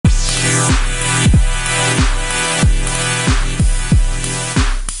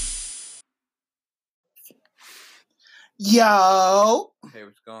Yo, Hey,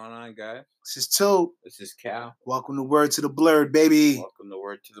 what's going on, guys? this is Two. This is Cal. Welcome to Word to the Blurred, baby. Welcome to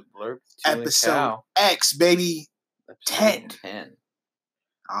Word to the Blurb. Episode X, baby. Episode 10.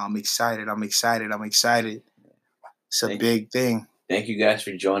 I'm excited. It's a big thing. Thank you guys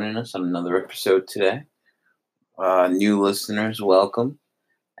for joining us on another episode today. New listeners, welcome.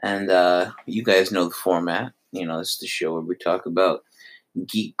 And you guys know the format. You know, it's the show where we talk about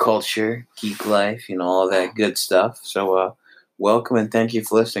geek culture, geek life, all that good stuff. So, welcome and thank you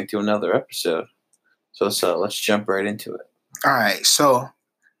for listening to another episode. So let's jump right into it. All right. So,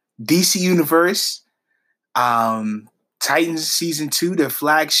 DC Universe, Titans Season 2, their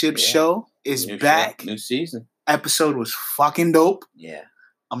flagship show, is back. New season. Episode was fucking dope. Yeah.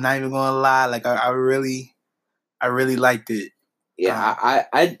 I'm not even going to lie. Like, I really liked it. Yeah,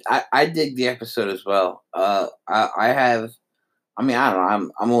 I dig the episode as well. I don't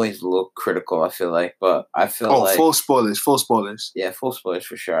know. I'm always a little critical, I feel like, but I feel like full spoilers. Yeah, full spoilers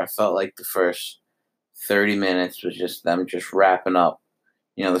for sure. I felt like the first 30 minutes was just them just wrapping up,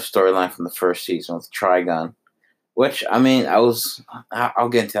 the storyline from the first season with Trigon. Which I'll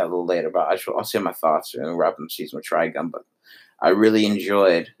get into that a little later, but I'll say my thoughts and wrapping the season with Trigon. But I really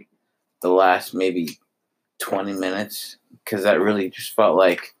enjoyed the last maybe 20 minutes because that really just felt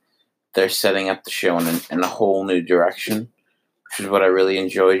like they're setting up the show in a whole new direction, which is what I really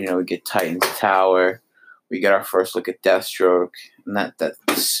enjoyed. We get Titans Tower, we get our first look at Deathstroke, and that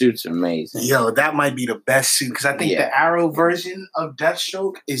suit's amazing. Yo, that might be the best suit because I think the Arrow version of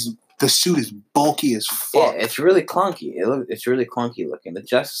Deathstroke the suit is bulky as fuck. Yeah, it's really clunky. It's really clunky looking. The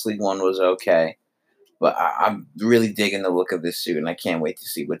Justice League one was okay, but I'm really digging the look of this suit, and I can't wait to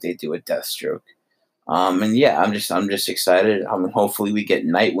see what they do with Deathstroke. I'm just excited. Hopefully we get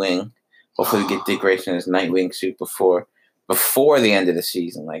Nightwing. Hopefully we get Dick Grayson as Nightwing suit before the end of the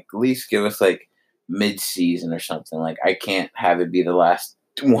season. Like, at least give us like mid-season or something. Like, I can't have it be the last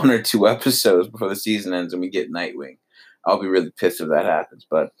 1 or 2 episodes before the season ends and we get Nightwing. I'll be really pissed if that happens.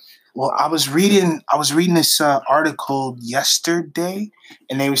 But I was reading this article yesterday,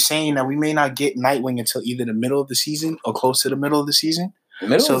 and they were saying that we may not get Nightwing until either the middle of the season or close to the middle of the season. The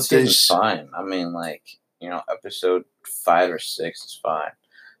middle of the season is fine. Episode 5 or 6 is fine.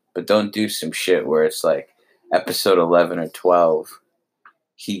 But don't do some shit where it's like episode 11 or 12,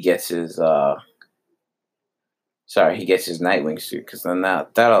 he gets his Nightwing suit, because then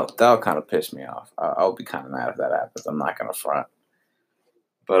that'll kind of piss me off. I'll be kind of mad if that happens. I'm not gonna front.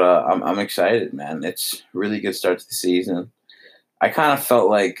 But I'm excited, man. It's a really good start to the season. I kind of felt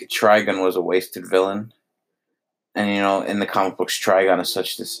like Trigon was a wasted villain. And, in the comic books, Trigon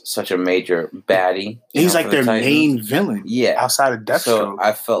is such a major baddie. He's like their main villain. Yeah. Outside of Deathstroke. So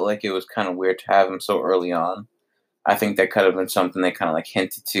I felt like it was kind of weird to have him so early on. I think that could have been something they kind of like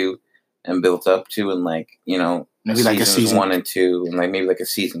hinted to and built up to, and maybe like a season 1 and 2, and like maybe like a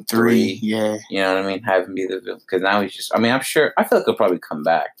season 3. Yeah. You know what I mean? Have him be the villain. Because now he's just, I'm sure, I feel like he'll probably come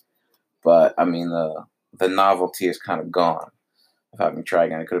back. But, the novelty is kind of gone of having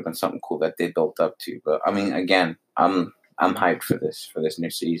Trigon. It could have been something cool that they built up to. But, again, I'm hyped for this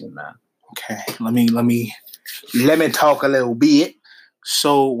new season, man. Okay. Let me talk a little bit.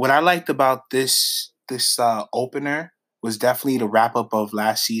 So what I liked about this opener was definitely the wrap up of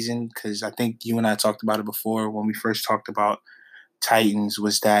last season, because I think you and I talked about it before when we first talked about Titans,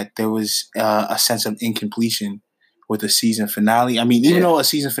 was that there was a sense of incompletion with the season finale. Even though a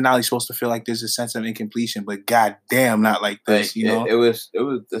season finale is supposed to feel like there's a sense of incompletion, but goddamn, not like this. It was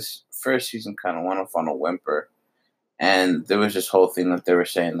this first season kind of went off on a whimper, and there was this whole thing that they were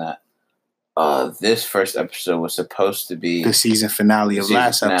saying that this first episode was supposed to be the season finale of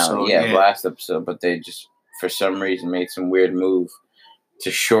last episode. Yeah, last episode, but they just for some reason made some weird move to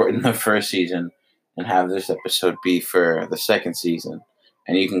shorten the first season and have this episode be for the second season.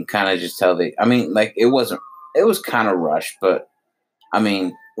 And you can kind of just tell it was kind of rushed, but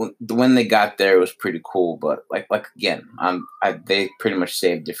when they got there, it was pretty cool. But again, they pretty much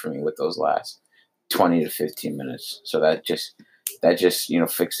saved it for me with those last 20 to 15 minutes. So that just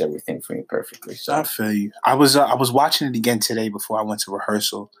fixed everything for me perfectly. So I feel you. I was watching it again today before I went to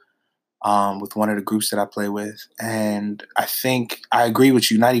rehearsal with one of the groups that I play with, and I think I agree with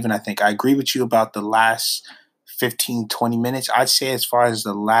you. Not even I think I agree with you about the last 15, 20 minutes. I'd say as far as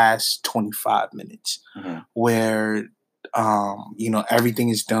the last 25 minutes, where everything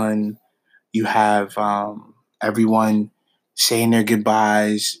is done. You have everyone saying their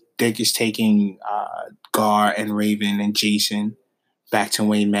goodbyes. Dick is taking Gar and Raven and Jason back to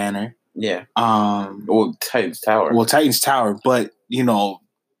Wayne Manor. Yeah. Titans Tower. Titans Tower, but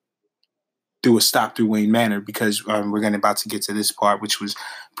do a stop through Wayne Manor, because we're about to get to this part, which was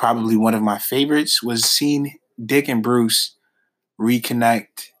probably one of my favorites, was seeing Dick and Bruce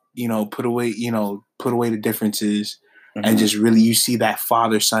reconnect, put away the differences, and just really you see that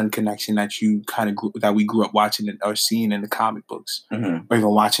father-son connection that you kind of that we grew up watching or seeing in the comic books, or even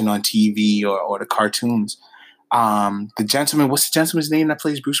watching on TV or the cartoons. The gentleman, what's the gentleman's name that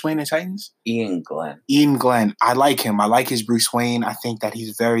plays Bruce Wayne in Titans? Ian Glenn. Ian Glenn. I like him. I like his Bruce Wayne. I think that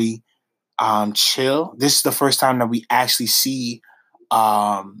he's very chill. This is the first time that we actually see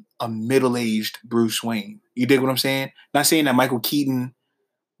a middle-aged Bruce Wayne. You dig what I'm saying? Not saying that Michael Keaton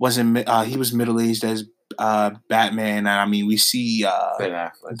wasn't. He was middle-aged as Batman. I mean, we see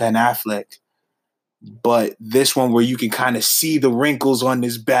Ben Affleck. But this one where you can kind of see the wrinkles on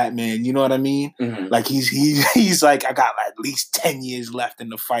this Batman, you know what I mean? Mm-hmm. Like he's like, I got at least 10 years left in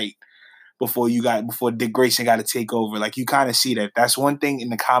the fight before Dick Grayson got to take over. Like you kind of see that. That's one thing in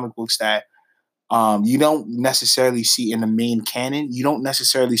the comic books that you don't necessarily see in the main canon. You don't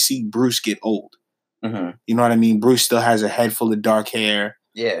necessarily see Bruce get old. Mm-hmm. You know what I mean? Bruce still has a head full of dark hair.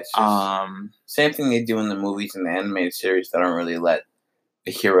 Yeah, it's just same thing they do in the movies and the animated series. They don't really let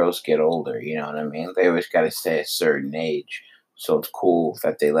the heroes get older, you know what I mean? They always got to stay a certain age. So it's cool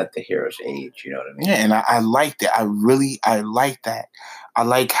that they let the heroes age, you know what I mean? Yeah, and I like that. I like that. I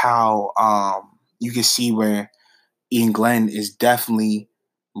like how you can see where Ian Glenn is definitely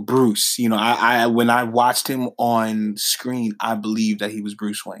Bruce. You know, I when I watched him on screen, I believed that he was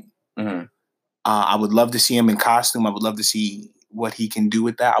Bruce Wayne. Mm-hmm. I would love to see him in costume. I would love to see what he can do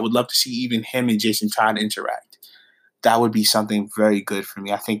with that. I would love to see even him and Jason Todd interact. That would be something very good for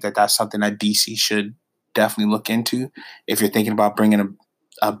me. I think that that's something that DC should definitely look into. If you're thinking about bringing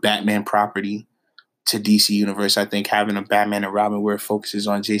a Batman property to DC Universe, I think having a Batman and Robin where it focuses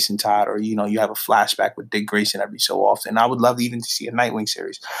on Jason Todd, or, you have a flashback with Dick Grayson every so often. I would love even to see a Nightwing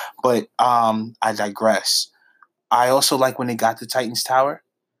series. But I digress. I also like when they got to Titans Tower.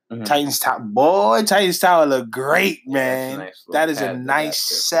 Mm-hmm. Titans Tower look great, man. Yeah, nice that is a nice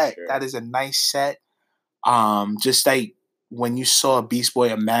set. Sure. That is a nice set. Just like when you saw Beast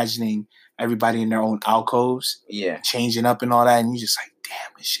Boy imagining everybody in their own alcoves, changing up and all that, and you just like,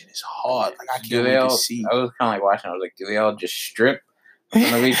 damn, this shit is hard. Like I can't wait to see. I was kind of like watching. I was like, do they all just strip in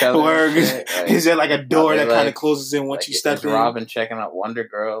front of each other? Like, is there like a door that kind of closes in once you step in? Robin checking out Wonder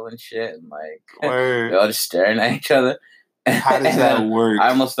Girl and shit, and like they're all just staring at each other. How does that work? I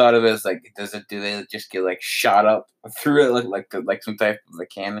almost thought of it as like, do they just get like shot up through it like some type of a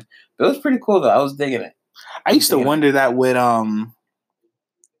cannon? But it was pretty cool though. I was digging it. I used to wonder that with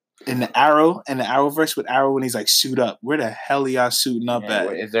in the Arrowverse with Arrow when he's like suit up. Where the hell are y'all suiting up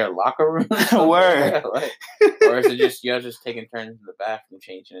at? Is there a locker room? Word. Or is it just y'all just taking turns in the bathroom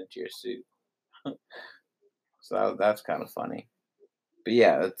changing into your suit? So that's kind of funny. But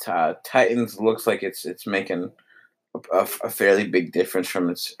yeah, Titans looks like it's making a fairly big difference from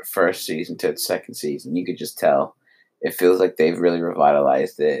its first season to its second season. You could just tell. It feels like they've really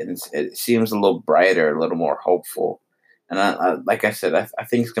revitalized it, and it seems a little brighter, a little more hopeful. And I like I said, I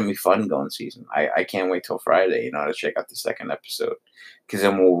think it's gonna be fun going season. I can't wait till Friday, to check out the second episode, because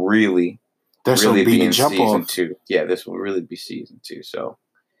then we'll really be in season 2. Yeah, this will really be season 2. So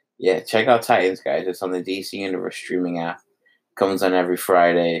yeah, check out Titans, guys. It's on the DC Universe streaming app. Comes on every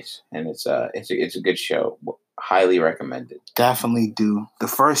Fridays, and it's a good show. Highly recommended. Definitely do. The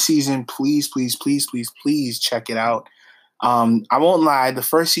first season, please check it out. I won't lie, the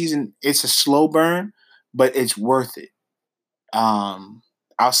first season, it's a slow burn, but it's worth it.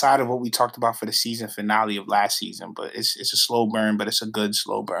 Outside of what we talked about for the season finale of last season, but it's a slow burn, but it's a good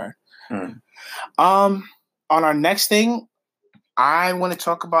slow burn. On our next thing, I want to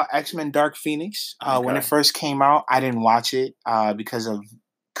talk about X-Men Dark Phoenix. Okay. When it first came out, I didn't watch it because of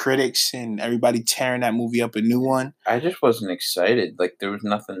critics and everybody tearing that movie up a new one. I just wasn't excited. Like, there was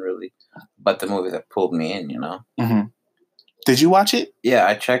nothing really but the movie that pulled me in, Mm-hmm. Did you watch it? Yeah,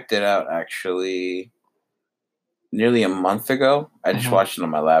 I checked it out actually nearly a month ago. I just watched it on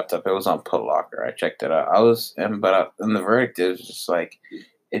my laptop. It was on Putlocker. I checked it out. And the verdict is just like,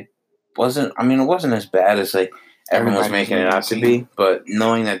 it wasn't as bad as like everyone was making it out to be, but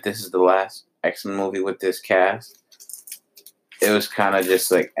knowing that this is the last X-Men movie with this cast, it was kind of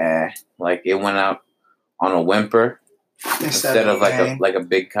just like, like it went out on a whimper instead of like a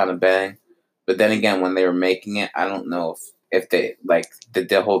big kind of bang. But then again, when they were making it, I don't know if they like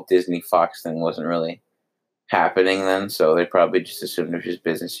the whole Disney Fox thing wasn't really happening then, so they probably just assumed it was just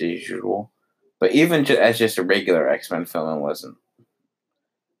business as usual. But even as just a regular X-Men film, it wasn't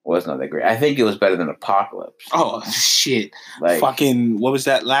that great. I think it was better than Apocalypse. Oh shit! Like, fucking, what was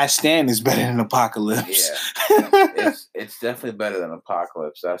that? Last Stand is better than Apocalypse. Yeah, it's definitely better than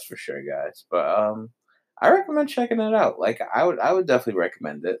Apocalypse. That's for sure, guys. But I recommend checking it out. Like I would definitely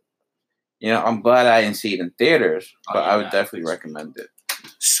recommend it. I'm glad I didn't see it in theaters, but I would yeah. definitely recommend it.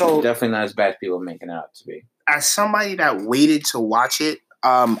 So Definitely not as bad as people making it out to be. as somebody that waited to watch it,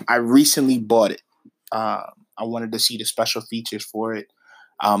 I recently bought it. I wanted to see the special features for it.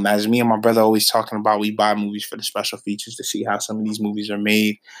 As me and my brother always talking about, we buy movies for the special features to see how some of these movies are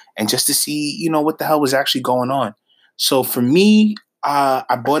made and just to see, what the hell was actually going on. So for me,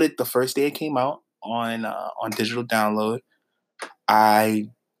 I bought it the first day it came out on digital download. I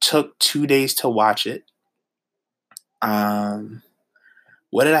took 2 days to watch it.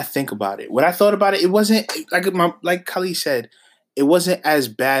 What did I think about it? What I thought about it, it wasn't like Khalid said, it wasn't as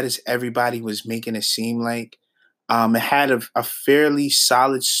bad as everybody was making it seem like. It had a fairly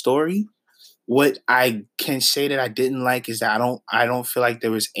solid story. What I can say that I didn't like is that I don't feel like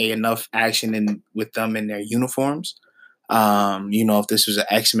there was enough action with them in their uniforms. If this was an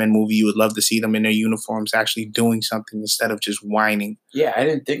X-Men movie, you would love to see them in their uniforms actually doing something instead of just whining. Yeah, I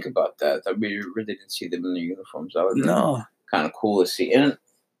didn't think about that. I really didn't see them in their uniforms. That would have been kind of cool to see. And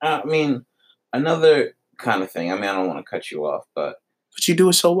another kind of thing. I don't want to cut you off, but you do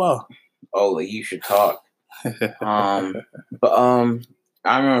it so well. Oh, you should talk. But I don't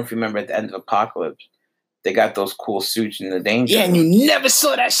know if you remember at the end of Apocalypse, they got those cool suits in the Danger. Yeah, and you never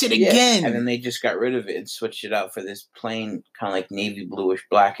saw that shit again. And then they just got rid of it and switched it out for this plain kind of like navy bluish,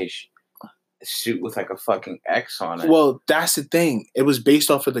 blackish suit with like a fucking X on it. Well, that's the thing. It was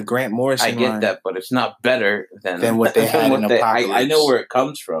based off of the Grant Morrison. I get that, but it's not better than what they had in Apocalypse. I know where it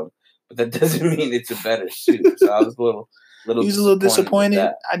comes from, but that doesn't mean it's a better suit. So I was a little. He was a little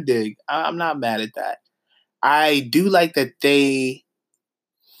disappointed. I dig. I'm not mad at that. I do like that they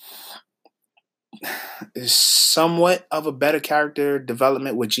is somewhat of a better character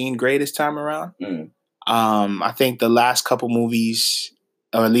development with Jean Grey this time around. I think the last couple movies,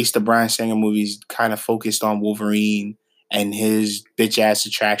 or at least the Bryan Singer movies, kind of focused on Wolverine and his bitch ass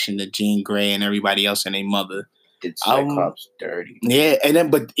attraction to Jean Grey and everybody else and their mother. Did Cyclops dirty? Yeah,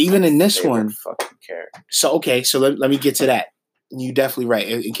 but even in this one, fucking character. So let me get to that. You're definitely right.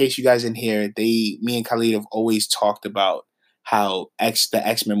 In case you guys didn't hear, me and Khalid have always talked about how the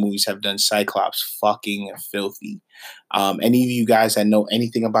X-Men movies have done Cyclops fucking filthy. Any of you guys that know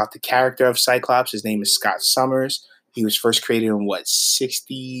anything about the character of Cyclops, his name is Scott Summers. He was first created in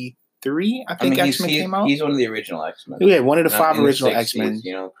 63? I think X-Men came out. He's one of the original X-Men. Yeah, one of the 5 original X-Men.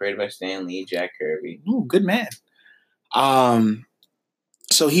 Created by Stan Lee, Jack Kirby. Ooh, good man.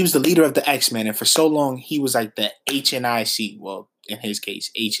 So he was the leader of the X-Men, and for so long he was like the HNIC. Well, in his case,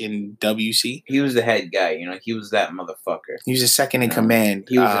 HNWC. He was the head guy. He was that motherfucker. He was the second in command.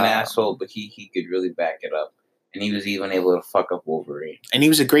 He was an asshole, but he could really back it up, and he was even able to fuck up Wolverine. And he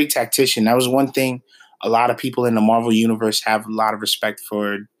was a great tactician. That was one thing. A lot of people in the Marvel universe have a lot of respect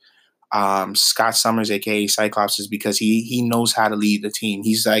for Scott Summers, aka Cyclops, is because he knows how to lead the team.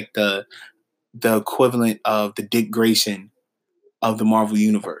 He's like the equivalent of the Dick Grayson of the Marvel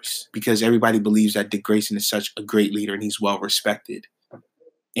universe, because everybody believes that Dick Grayson is such a great leader and he's well respected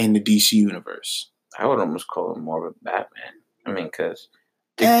in the DC universe. I would almost call him more of a Batman.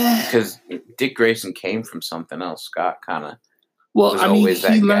 Because Dick Grayson came from something else. Scott kind of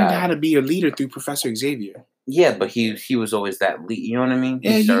he learned how to be a leader through Professor Xavier. Yeah, but he was always that lead. You know what I mean?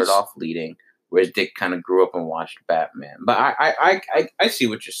 He started off leading, whereas Dick kind of grew up and watched Batman. But I see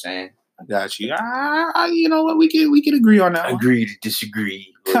what you're saying. I got you. You know what? We can agree on that. Agree to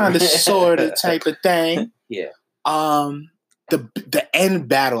disagree. Kind of, sort of, type of thing. Yeah. The end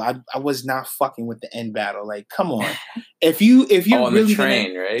battle. I was not fucking with the end battle. Like, come on. If you're on really the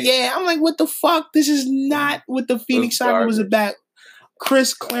train, right? Yeah, I'm like, what the fuck? This is not what the Phoenix Saga was about.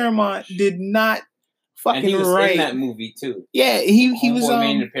 Chris Claremont did not fucking and he was right. in that movie too. Yeah, he was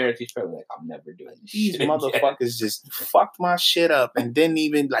made an appearance. He's probably like, I'm never doing this. These motherfuckers just fucked my shit up, and didn't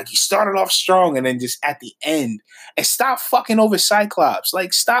even he started off strong, and then just at the end, and stop fucking over Cyclops.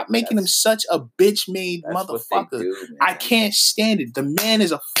 Like, stop making him such a bitch made motherfucker. I can't stand it. The man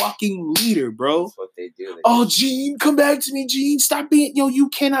is a fucking leader, bro. That's what they do. Gene, come back to me, Gene. Stop being you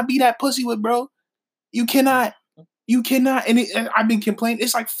cannot be that pussy with, bro. You cannot. You cannot, and I've been complaining.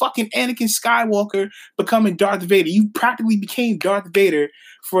 It's like fucking Anakin Skywalker becoming Darth Vader. You practically became Darth Vader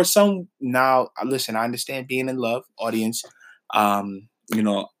for some. Now, listen, I understand being in love, audience.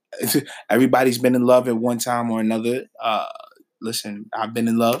 Everybody's been in love at one time or another. Listen, I've been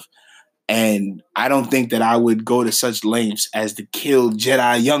in love, and I don't think that I would go to such lengths as to kill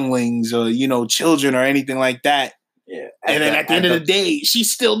Jedi younglings or children or anything like that. Yeah. And then at the end of the day, she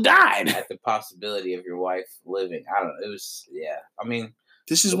still died. At the possibility of your wife living. I don't know. It was, yeah.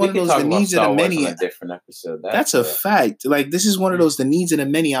 This is one of those, the needs of the many. On a different episode. That's a fact. Like, this is one of those, the needs of the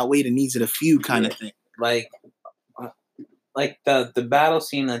many outweigh the needs of the few kind of thing. Like like the battle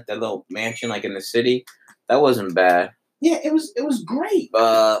scene, like the little mansion, like in the city, that wasn't bad. Yeah, it was great.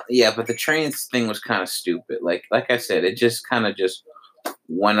 Yeah, but the trains thing was kind of stupid. Like I said, it just kind of just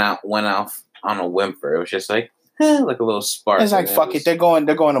went off on a whimper. It was just like like a little spark. It's like fuck it, they're going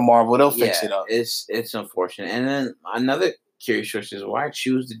to Marvel. They'll fix Yeah, it up. it's unfortunate. And then another curious choice is why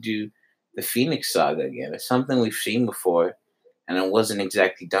choose to do the Phoenix Saga again. It's something we've seen before, and it wasn't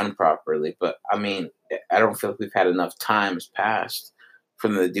exactly done properly. But I mean, I don't feel like we've had enough time has passed for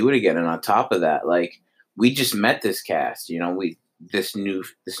them to do it again. And on top of that, like we just met this cast. You know, this new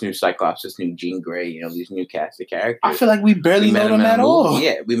Cyclops, this new Jean Grey. You know, these new cast of characters. I feel like we barely know them at all.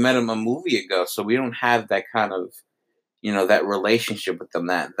 Yeah, we met them a movie ago, so we don't have that kind of, you know, that relationship with them,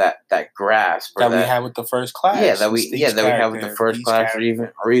 that grasp that we had with the First Class. Yeah, that we have with the First Class,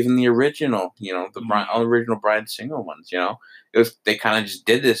 or even the original, you know, the original Bryan Singer ones. You know, they kind of just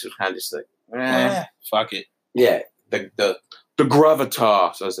did this. It was kind of just like, fuck it. Yeah, the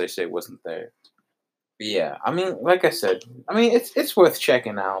gravitas, as they say, wasn't there. But yeah, I mean, like I said, I mean, it's worth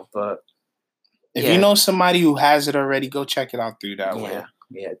checking out. But if you know somebody who has it already, go check it out through that way.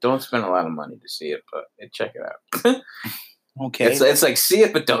 Yeah, don't spend a lot of money to see it, but check it out. Okay, it's like see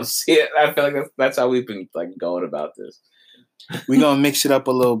it, but don't see it. I feel like that's how we've been like going about this. We're gonna mix it up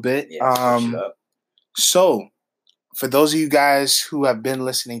a little bit. Yeah, mix it up. So, for those of you guys who have been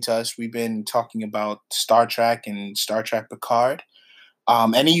listening to us, we've been talking about Star Trek and Star Trek Picard.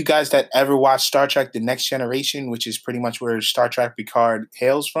 Any of you guys that ever watched Star Trek: The Next Generation, which is pretty much where Star Trek Picard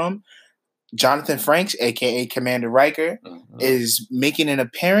hails from, Jonathan Frakes, a.k.a. Commander Riker, is making an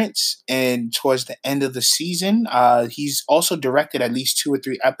appearance, and towards the end of the season, he's also directed at least 2 or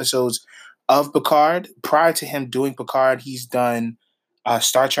 3 episodes of Picard. Prior to him doing Picard, he's done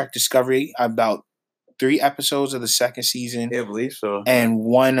Star Trek Discovery, about 3 episodes of the second season. Yeah, I believe so. And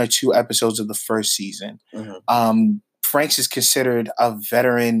 1 or 2 episodes of the first season. Frakes is considered a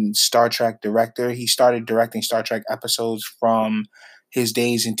veteran Star Trek director. He started directing Star Trek episodes from his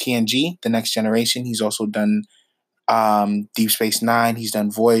days in TNG, The Next Generation. He's also done Deep Space Nine. He's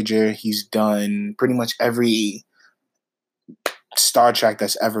done Voyager. He's done pretty much every Star Trek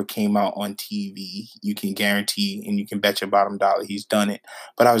that's ever came out on TV. You can guarantee and you can bet your bottom dollar he's done it.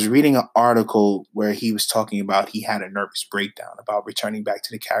 But I was reading an article where he was talking about he had a nervous breakdown about returning back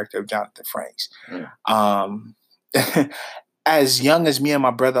to the character of Jonathan Frakes. As young as me and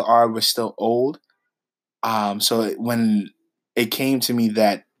my brother are, we're still old. So when it came to me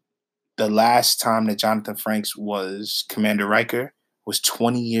that the last time that Jonathan Frakes was Commander Riker was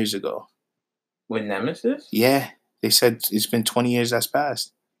 20 years ago. With Nemesis? Yeah. They said it's been 20 years that's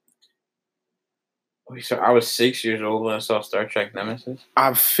passed. So I was 6 years old when I saw Star Trek Nemesis?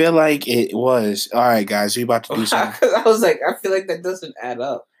 I feel like it was. All right, guys, we about to do something. I was like, I feel like that doesn't add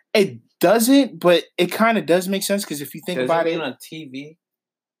up. It doesn't, but it kind of does make sense because if you think about it on TV.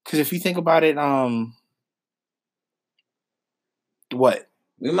 Because if you think about it, what?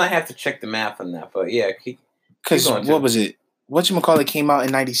 We might have to check the math on that, but yeah. Because what was it? Whatchamacallit came out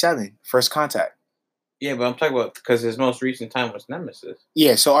in 97, First Contact. Yeah, but I'm talking about because his most recent time was Nemesis.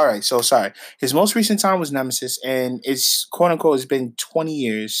 Yeah, so all right, so sorry. His most recent time was Nemesis, and it's quote unquote it's been 20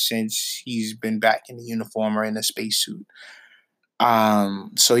 years since he's been back in the uniform or in a spacesuit.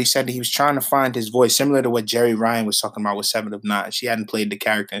 So he said that he was trying to find his voice, similar to what Jerry Ryan was talking about with Seven of Nine. She hadn't played the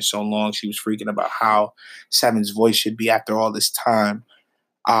character in so long. She was freaking about how Seven's voice should be after all this time.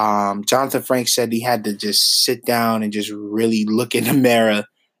 Jonathan Frakes said he had to just sit down and just really look in the mirror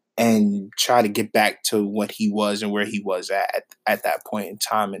and try to get back to what he was and where he was at that point in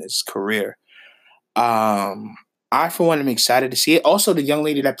time in his career. I, for one, am excited to see it. Also, the young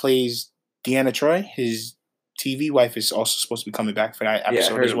lady that plays Deanna Troi, his TV wife, is also supposed to be coming back for that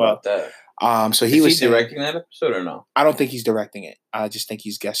episode as well. So he was directing that episode or no? I don't think he's directing it. I just think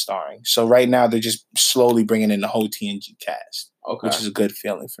he's guest starring. So right now they're just slowly bringing in the whole TNG cast, which is a good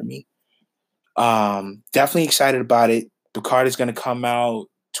feeling for me. Definitely excited about it. Picard is going to come out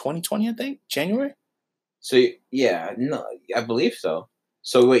 2020, I think, January. So yeah, no, I believe so.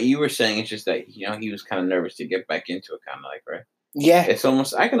 So what you were saying is just that he was kind of nervous to get back into it, kind of like, right? Yeah, it's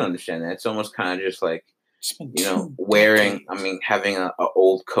almost I can understand that. It's almost kind of just like wearing. Decades. I mean, having a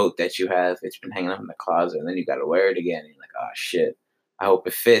old coat that you have, it's been hanging up in the closet, and then you got to wear it again. And you're like, oh shit, I hope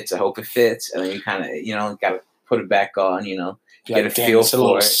it fits. And then you kind of got to put it back on. Get a feel for it. A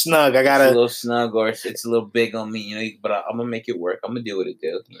little snug. It's a little snug, or it's a little big on me. But I'm gonna make it work. I'm gonna do what it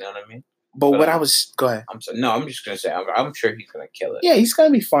do. You know what I mean? But what I was go ahead. I'm just gonna say I'm sure he's gonna kill it. Yeah, he's gonna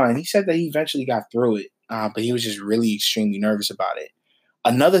be fine. He said that he eventually got through it, but he was just really extremely nervous about it.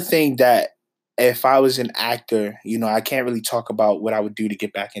 Another thing that if I was an actor, I can't really talk about what I would do to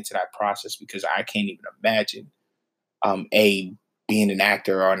get back into that process because I can't even imagine A, being an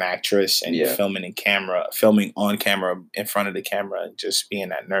actor or an actress and filming on camera in front of the camera, and just being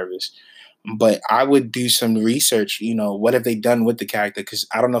that nervous. But I would do some research, what have they done with the character? Because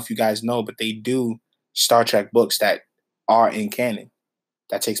I don't know if you guys know, but they do Star Trek books that are in canon,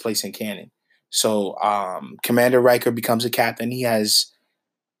 that takes place in canon. So Commander Riker becomes a captain. He has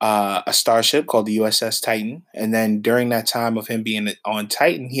a starship called the USS Titan. And then during that time of him being on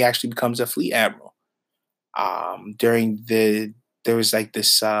Titan, he actually becomes a fleet admiral. There was like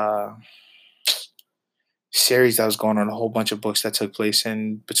this series that was going on, a whole bunch of books that took place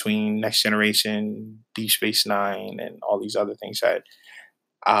in between Next Generation, Deep Space Nine, and all these other things that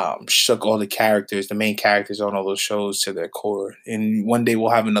shook all the main characters on all those shows to their core. And one day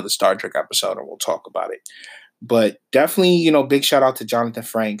we'll have another Star Trek episode and we'll talk about it. But definitely, big shout out to Jonathan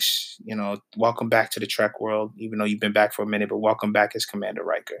Frakes. Welcome back to the Trek world, even though you've been back for a minute, but welcome back as Commander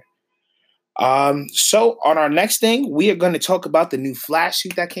Riker. So on our next thing, we are going to talk about the new Flash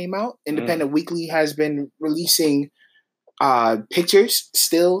suit that came out. Independent Weekly has been releasing pictures,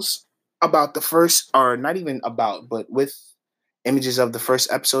 stills about the first, or not even about, but with images of the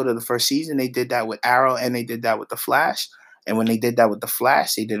first episode of the first season. They did that with Arrow and they did that with the Flash. And when they did that with the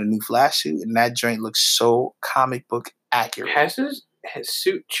Flash, they did a new Flash suit, and that joint looks so comic book accurate. Has his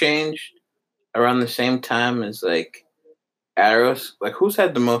suit changed around the same time as like Arrow's? Like, who's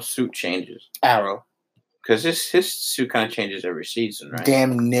had the most suit changes? Arrow. Because his suit kind of changes every season, right?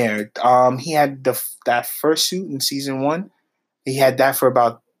 Damn near. He had that first suit in season 1. He had that for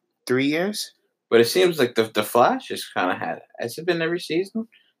about 3 years. But it seems like the Flash just kind of had. Has it been every season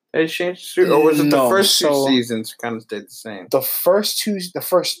that he changed the suit, or was it the first 2 seasons kind of stayed the same? The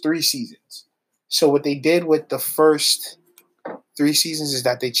first 3 seasons. So what they did with the first 3 seasons is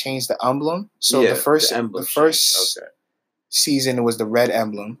that they changed the emblem. So the first season it was the red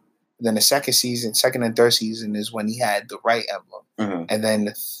emblem. Then the second and third season is when he had the right emblem. Mm-hmm. And then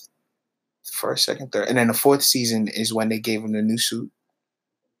the first, second, third, and then the fourth season is when they gave him the new suit.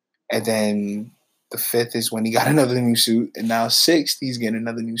 And then the 5th is when he got another new suit, and now 6th he's getting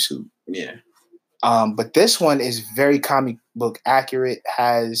another new suit. Yeah. But this one is very comic book accurate.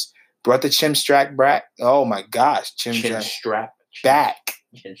 Has brought the chin strap back. Oh my gosh, chin strap back.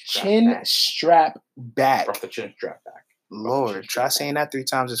 Chin strap back. Brought the chin strap back. Lord, try saying that 3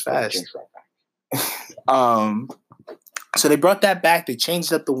 times as fast. So they brought that back. They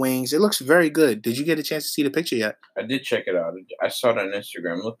changed up the wings. It looks very good. Did you get a chance to see the picture yet? I did check it out. I saw it on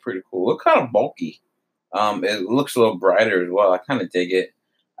Instagram. It looked pretty cool. It looked kind of bulky. It looks a little brighter as well. I kind of dig it.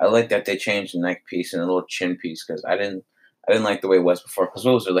 I like that they changed the neck piece and a little chin piece because I didn't like the way it was before. Because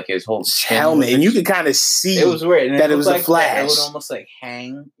what was it, like his whole helmet, and you could kind of see it was weird that it was like a Flash. It would almost like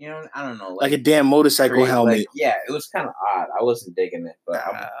hang, I don't know, like a damn motorcycle helmet. Like, yeah, it was kind of odd. I wasn't digging it, but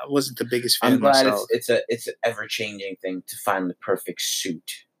I wasn't the biggest fan. I'm glad myself. It's an ever changing thing to find the perfect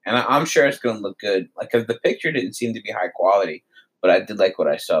suit, and I'm sure it's going to look good. Like, because the picture didn't seem to be high quality, but I did like what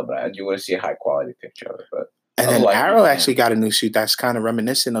I saw. But I do want to see a high quality picture of it. But and then Arrow actually got a new suit that's kind of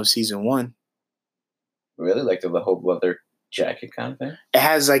reminiscent of season 1. Really, like the whole leather jacket kind of thing. It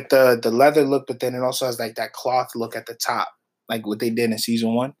has like the leather look, but then it also has like that cloth look at the top, like what they did in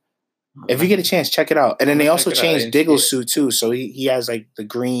season 1. If you get a chance, check it out. And then they also changed Diggle's suit too, so he has like the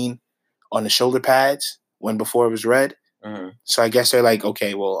green on the shoulder pads when before it was red. Mm-hmm. So I guess they're like,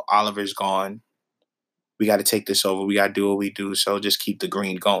 okay, well, Oliver's gone. We got to take this over. We got to do what we do. So just keep the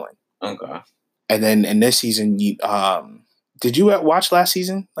green going. Okay. And then in this season, did you watch last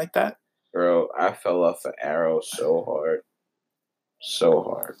season like that? Bro, I fell off an Arrow so hard. So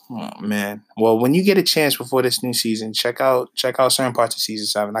hard. Oh man. Well, when you get a chance before this new season, check out certain parts of season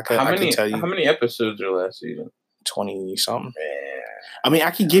 7. I can tell you. How many episodes are last season? 20 something. Yeah. I mean, I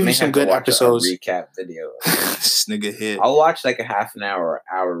can give you some good episodes. A recap video. This nigga hit. I'll watch like a half an hour or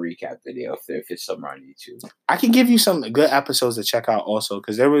hour recap video if it's somewhere on YouTube. I can give you some good episodes to check out also,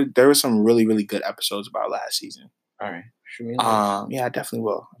 because there were some really, really good episodes about last season. All right. Yeah, I definitely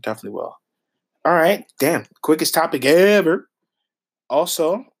will. All right. Damn. Quickest topic ever.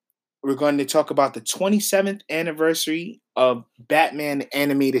 Also, we're going to talk about the 27th anniversary of Batman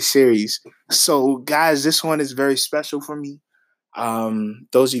animated series. So, guys, this one is very special for me.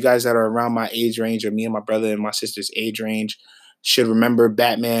 Those of you guys that are around my age range, or me and my brother and my sister's age range, should remember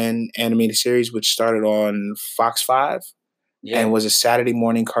Batman animated series, which started on Fox 5 and was a Saturday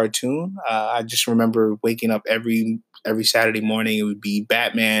morning cartoon. I just remember waking up every Saturday morning. It would be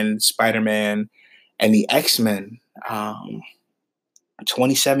Batman, Spider-Man, and the X-Men.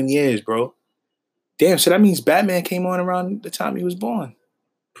 27 years, bro. Damn, so that means Batman came on around the time he was born.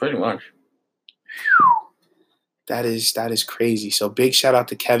 Pretty much. That is crazy. So big shout out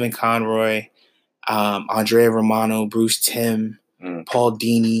to Kevin Conroy Andrea Romano, Bruce Timm, Paul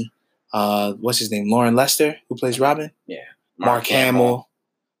Dini, what's his name? Lauren Lester, who plays Robin? Yeah. Mark Hamill.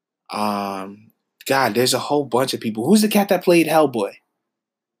 God, there's a whole bunch of people. Who's the cat that played Hellboy?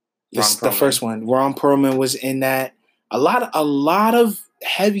 The first one. Ron Perlman was in that. A lot of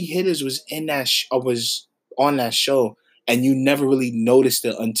heavy hitters was in that was on that show, and you never really noticed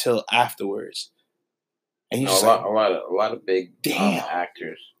it until afterwards. And you a lot of big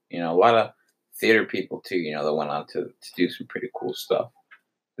actors. A lot of theater people too. that went on to do some pretty cool stuff.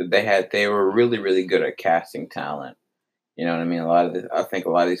 They were really, really good at casting talent. You know what I mean? I think a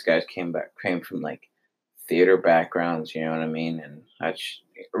lot of these guys came from like theater backgrounds. You know what I mean? And that's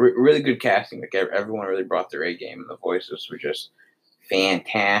really good casting. Like everyone really brought their A game, and the voices were just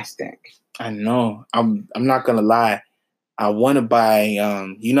fantastic. I know. I'm not gonna lie. I want to buy.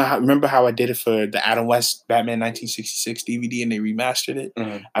 Remember how I did it for the Adam West Batman 1966 DVD, and they remastered it.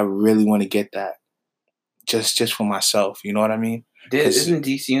 Mm-hmm. I really want to get that, just for myself. You know what I mean? Isn't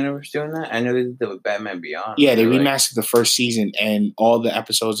DC Universe doing that? I know they did it with Batman Beyond. Yeah, they remastered the first season, and all the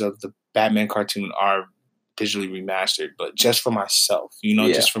episodes of the Batman cartoon are digitally remastered. But just for myself,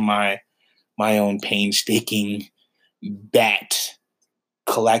 just for my own painstaking Bat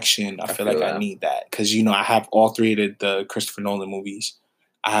collection. I feel like I need that because I have all three of the Christopher Nolan movies.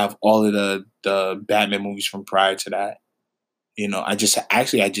 I have all of the Batman movies from prior to that. I just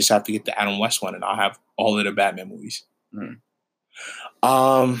have to get the Adam West one, and I'll have all of the Batman movies.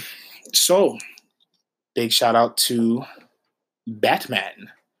 So big shout out to Batman.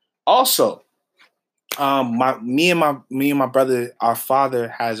 Also, me and my brother, our father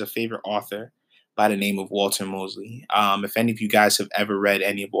has a favorite author by the name of Walter Mosley. If any of you guys have ever read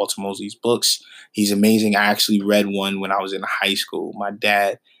any of Walter Mosley's books, he's amazing. I actually read one when I was in high school. My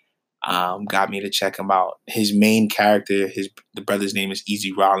dad got me to check him out. His main character, the brother's name is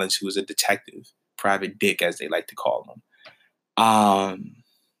Easy Rollins, who is a detective, Private Dick, as they like to call him.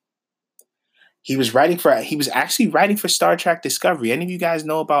 He was actually writing for Star Trek Discovery. Any of you guys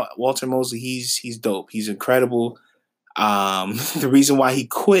know about Walter Mosley? He's dope. He's incredible. The reason why he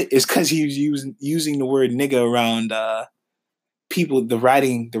quit is because he was using the word nigga around people, the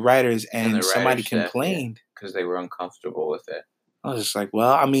writers, and somebody complained because they were uncomfortable with it. I was just like,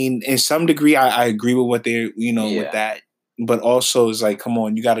 well, I mean, in some degree, I agree with what they're, with that, but also it's like, come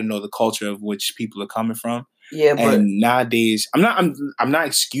on, you got to know the culture of which people are coming from. Yeah, but nowadays, I'm not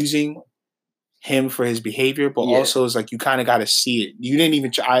excusing him for his behavior, but also it's like you kind of got to see it. You didn't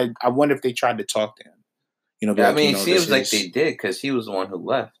even try. I wonder if they tried to talk to him. It seems like they did because he was the one who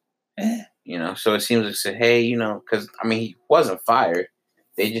left. So it seems like said, hey, because he wasn't fired.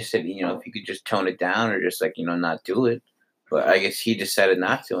 They just said, if you could just tone it down or just like not do it. But I guess he decided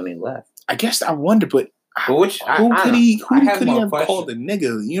not to, and he left. I guess I wonder, but who could he have called a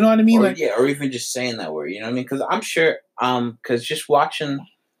nigga? You know what I mean? Or even just saying that word. You know what I mean? Because I'm sure, because just watching,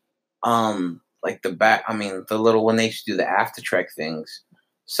 like the little when they used to do the After Trek things,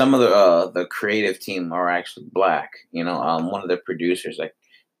 some of the creative team are actually black. One of the producers, like,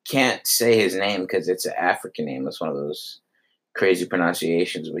 can't say his name because it's an African name. It's one of those crazy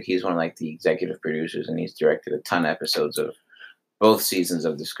pronunciations, but he's one of like the executive producers, and he's directed a ton of episodes of both seasons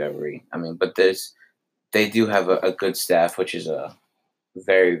of Discovery. But they do have a good staff, which is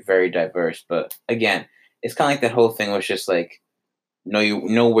very, very diverse. But again, it's kind of like that whole thing was just like, you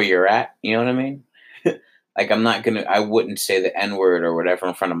know where you're at. You know what I mean? Like I wouldn't say the N-word or whatever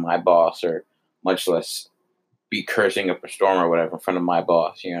in front of my boss, or much less be cursing up a storm or whatever in front of my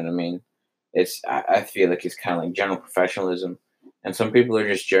boss. You know what I mean? I feel like it's kind of like general professionalism, and some people are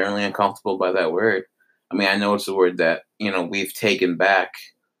just generally uncomfortable by that word. I know it's a word that we've taken back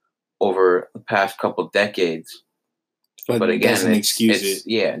over the past couple decades, but again, it doesn't excuse it.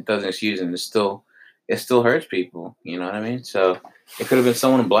 Yeah, it doesn't excuse it. And it still hurts people. You know what I mean? So it could have been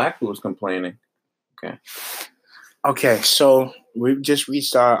someone black who was complaining. Okay, so we've just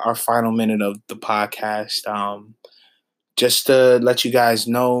reached our final minute of the podcast. Just to let you guys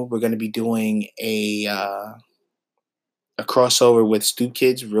know, we're going to be doing a crossover with Stoop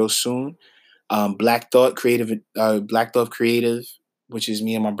Kids real soon. Black Thought Creative, which is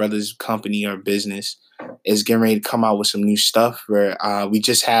me and my brother's company or business, is getting ready to come out with some new stuff. Where we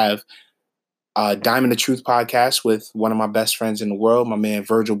just have Diamond the Truth podcast with one of my best friends in the world, my man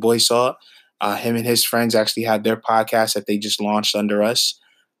Virgil Boysaw. Him and his friends actually have their podcast that they just launched under us.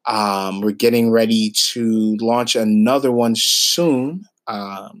 We're getting ready to launch another one soon. Be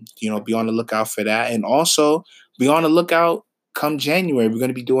on the lookout for that. And also be on the lookout come January. We're going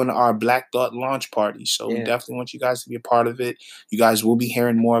to be doing our Black Thought launch party. So we definitely want you guys to be a part of it. You guys will be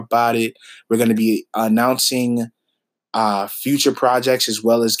hearing more about it. We're going to be announcing future projects, as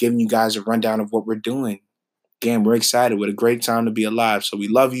well as giving you guys a rundown of what we're doing. Again, we're excited. What a great time to be alive. So we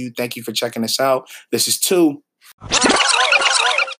love you. Thank you for checking us out. This is 2.